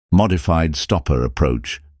Modified Stoppa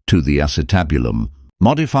Approach to the acetabulum.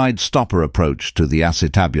 Modified Stoppa Approach to the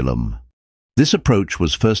acetabulum. This approach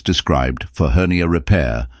was first described for hernia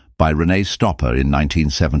repair by René Stoppa in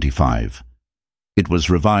 1975. It was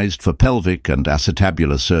revised for pelvic and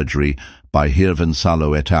acetabular surgery by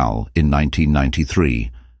Hirvensalo et al. In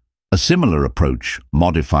 1993. A similar approach,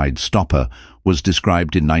 Modified Stoppa, was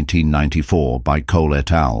described in 1994 by Cole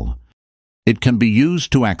et al. It can be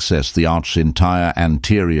used to access the arch's entire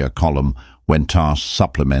anterior column when tasked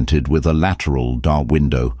supplemented with a lateral dart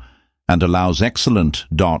window, and allows excellent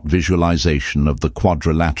dart visualization of the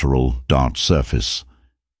quadrilateral dart surface.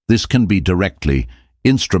 This can be directly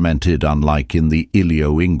instrumented, unlike in the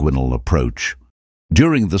ilioinguinal approach.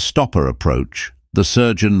 During the Stoppa approach, the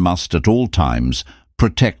surgeon must at all times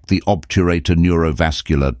protect the obturator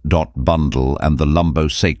neurovascular dot bundle and the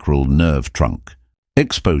lumbosacral nerve trunk.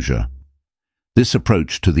 Exposure. This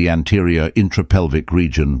approach to the anterior intrapelvic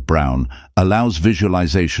region, Brown, allows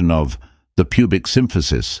visualization of the pubic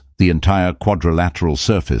symphysis, the entire quadrilateral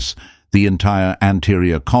surface, the entire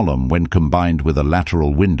anterior column when combined with a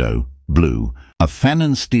lateral window, Blue. A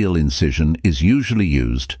Fannin steel incision is usually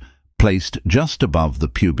used, placed just above the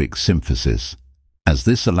pubic symphysis, as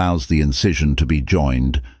this allows the incision to be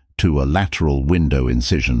joined to a lateral window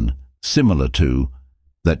incision, similar to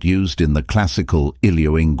that used in the classical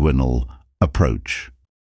ilioinguinal approach.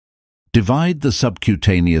 Divide the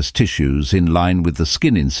subcutaneous tissues in line with the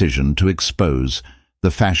skin incision to expose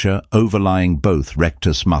the fascia overlying both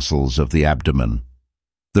rectus muscles of the abdomen.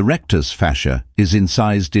 The rectus fascia is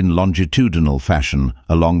incised in longitudinal fashion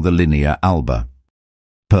along the linea alba.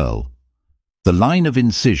 Pearl. The line of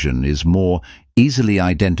incision is more easily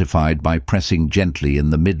identified by pressing gently in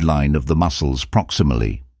the midline of the muscles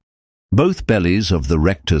proximally. Both bellies of the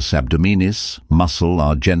rectus abdominis muscle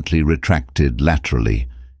are gently retracted laterally.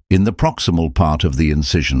 In the proximal part of the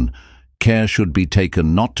incision, care should be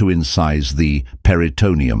taken not to incise the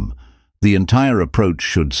peritoneum. The entire approach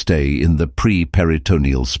should stay in the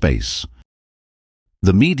pre-peritoneal space.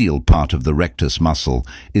 The medial part of the rectus muscle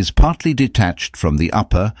is partly detached from the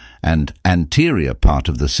upper and anterior part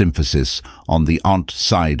of the symphysis on the ont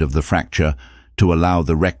side of the fracture to allow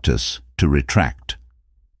the rectus to retract.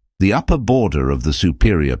 The upper border of the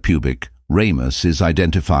superior pubic ramus is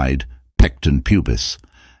identified, pecten pubis,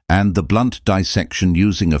 and the blunt dissection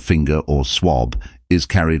using a finger or swab is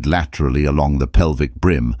carried laterally along the pelvic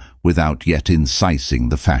brim without yet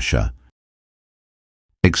incising the fascia.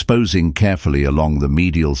 Exposing carefully along the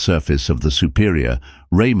medial surface of the superior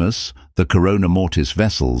ramus, the corona mortis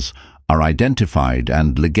vessels are identified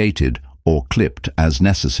and ligated or clipped as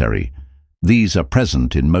necessary. These are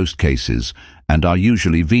present in most cases and are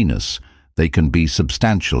usually venous. They can be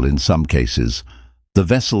substantial in some cases. The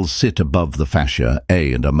vessels sit above the fascia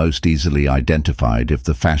A and are most easily identified if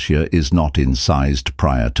the fascia is not incised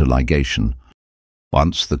prior to ligation.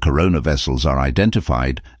 Once the corona vessels are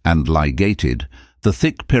identified and ligated, the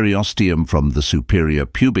thick periosteum from the superior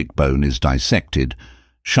pubic bone is dissected,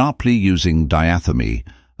 sharply using diathermy,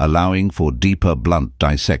 allowing for deeper blunt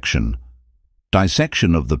dissection.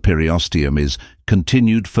 Dissection of the periosteum is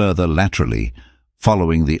continued further laterally,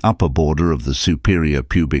 following the upper border of the superior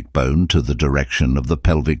pubic bone to the direction of the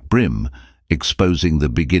pelvic brim, exposing the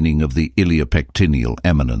beginning of the iliopectineal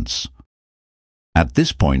eminence. At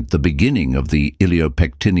this point, the beginning of the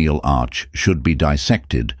iliopectineal arch should be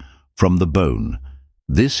dissected from the bone.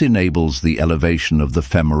 This enables the elevation of the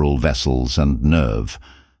femoral vessels and nerve.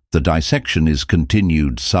 The dissection is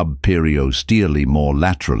continued subperiosteally more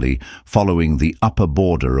laterally, following the upper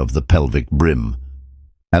border of the pelvic brim.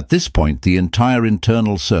 At this point, the entire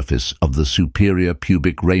internal surface of the superior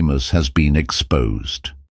pubic ramus has been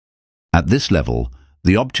exposed. At this level,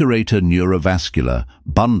 the obturator neurovascular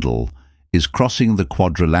bundle is crossing the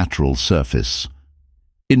quadrilateral surface.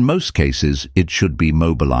 In most cases, it should be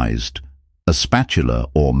mobilized. A spatula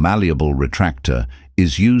or malleable retractor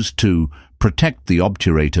is used to protect the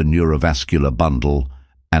obturator neurovascular bundle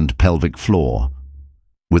and pelvic floor.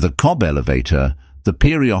 With a Cobb elevator, the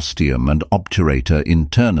periosteum and obturator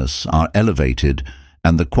internus are elevated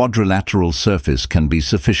and the quadrilateral surface can be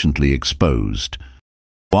sufficiently exposed.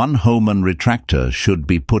 One Hohmann retractor should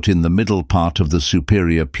be put in the middle part of the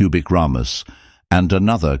superior pubic ramus, and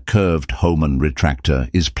another curved Hohmann retractor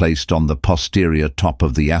is placed on the posterior top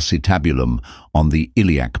of the acetabulum on the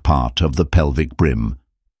iliac part of the pelvic brim.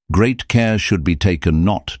 Great care should be taken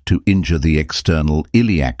not to injure the external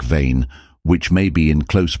iliac vein, which may be in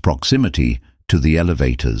close proximity to the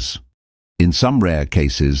elevators. In some rare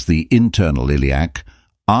cases, the internal iliac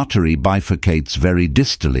artery bifurcates very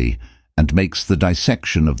distally and makes the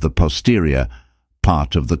dissection of the posterior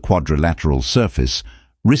part of the quadrilateral surface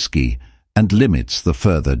risky, and limits the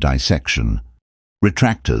further dissection.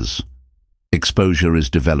 Retractors. Exposure is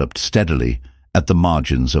developed steadily at the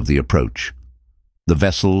margins of the approach. The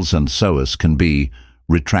vessels and psoas can be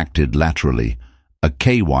retracted laterally. A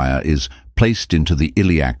K-wire is placed into the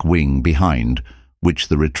iliac wing behind, which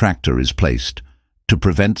the retractor is placed, to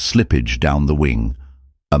prevent slippage down the wing.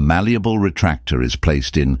 A malleable retractor is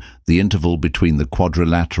placed in the interval between the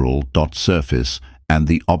quadrilateral dot surface and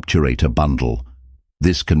the obturator bundle.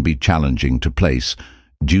 This can be challenging to place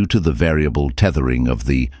due to the variable tethering of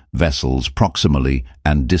the vessels proximally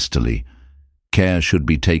and distally. Care should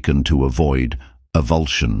be taken to avoid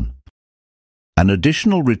avulsion. An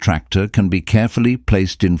additional retractor can be carefully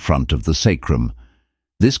placed in front of the sacrum.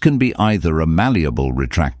 This can be either a malleable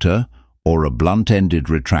retractor or a blunt-ended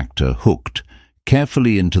retractor hooked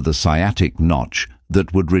carefully into the sciatic notch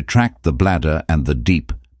that would retract the bladder and the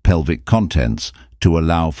deep pelvic contents to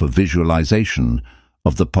allow for visualization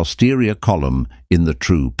of the posterior column in the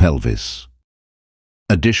true pelvis.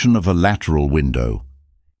 Addition of a lateral window.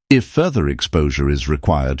 If further exposure is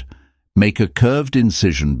required, make a curved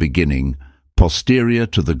incision beginning posterior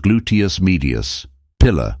to the gluteus medius,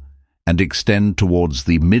 pillar, and extend towards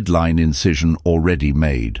the midline incision already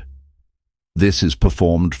made. This is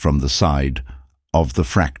performed from the side of the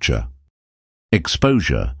fracture.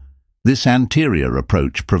 Exposure. This anterior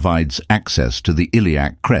approach provides access to the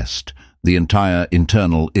iliac crest, the entire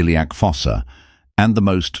internal iliac fossa, and the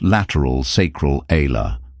most lateral sacral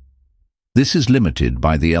ala. This is limited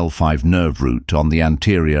by the L5 nerve root on the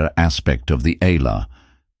anterior aspect of the ala.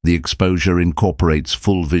 The exposure incorporates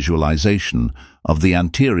full visualization of the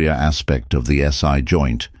anterior aspect of the SI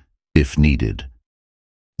joint, if needed.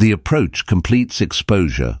 The approach completes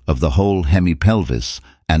exposure of the whole hemipelvis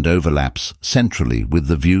and overlaps centrally with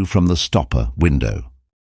the view from the stopper window.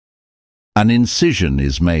 An incision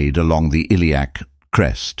is made along the iliac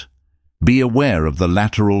crest. Be aware of the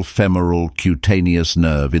lateral femoral cutaneous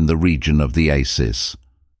nerve in the region of the ACIS.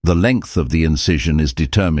 The length of the incision is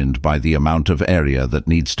determined by the amount of area that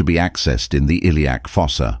needs to be accessed in the iliac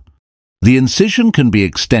fossa. The incision can be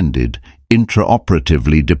extended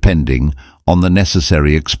intraoperatively depending on the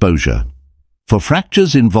necessary exposure. For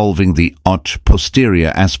fractures involving the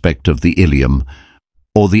posterior aspect of the ilium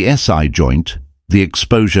or the SI joint, the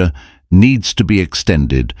exposure needs to be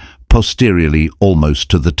extended posteriorly almost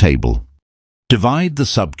to the table. Divide the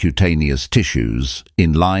subcutaneous tissues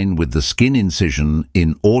in line with the skin incision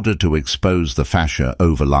in order to expose the fascia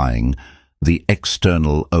overlying the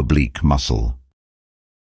external oblique muscle.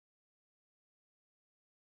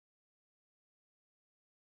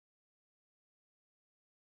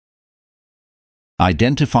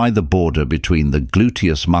 Identify the border between the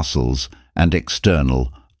gluteus muscles and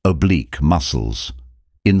external oblique muscles.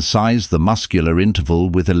 Incise the muscular interval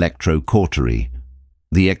with electrocautery.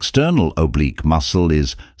 The external oblique muscle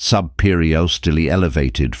is subperiostally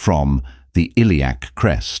elevated from the iliac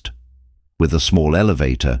crest. With a small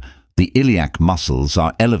elevator, the iliac muscles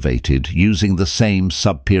are elevated using the same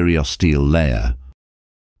subperiosteal layer.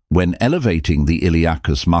 When elevating the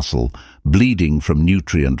iliacus muscle, bleeding from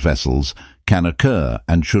nutrient vessels can occur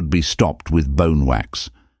and should be stopped with bone wax.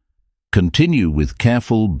 Continue with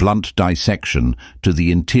careful blunt dissection to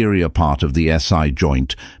the interior part of the SI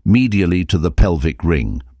joint, medially to the pelvic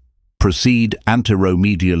ring. Proceed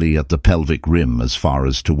anteromedially at the pelvic rim as far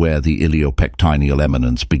as to where the iliopectineal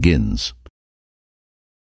eminence begins.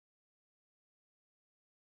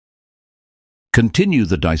 Continue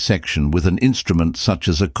the dissection with an instrument such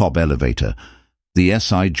as a Cobb elevator. The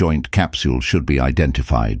SI joint capsule should be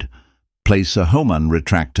identified. Place a Hohmann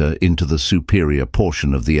retractor into the superior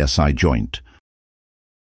portion of the SI joint.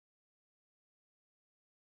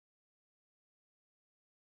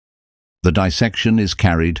 The dissection is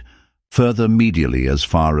carried further medially as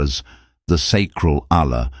far as the sacral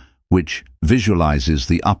ala, which visualizes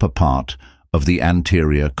the upper part of the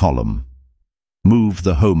anterior column. Move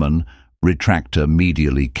the Hohmann retractor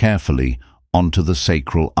medially carefully onto the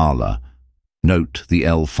sacral ala. Note the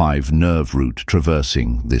L5 nerve root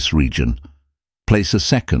traversing this region. Place a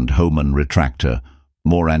second Hohmann retractor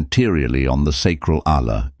more anteriorly on the sacral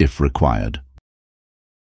ala if required.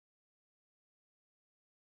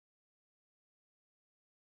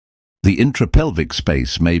 The intrapelvic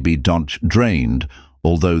space may be drained,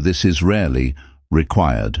 although this is rarely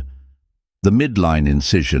required. The midline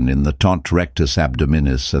incision in the tot rectus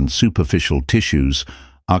abdominis and superficial tissues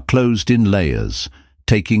are closed in layers,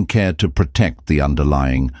 taking care to protect the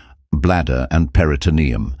underlying bladder and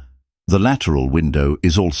peritoneum. The lateral window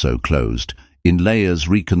is also closed, in layers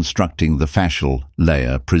reconstructing the fascial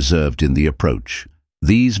layer preserved in the approach.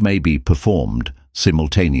 These may be performed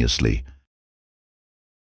simultaneously.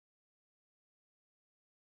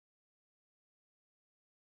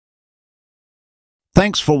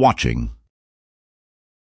 Thanks for watching.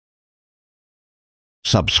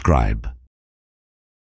 Subscribe.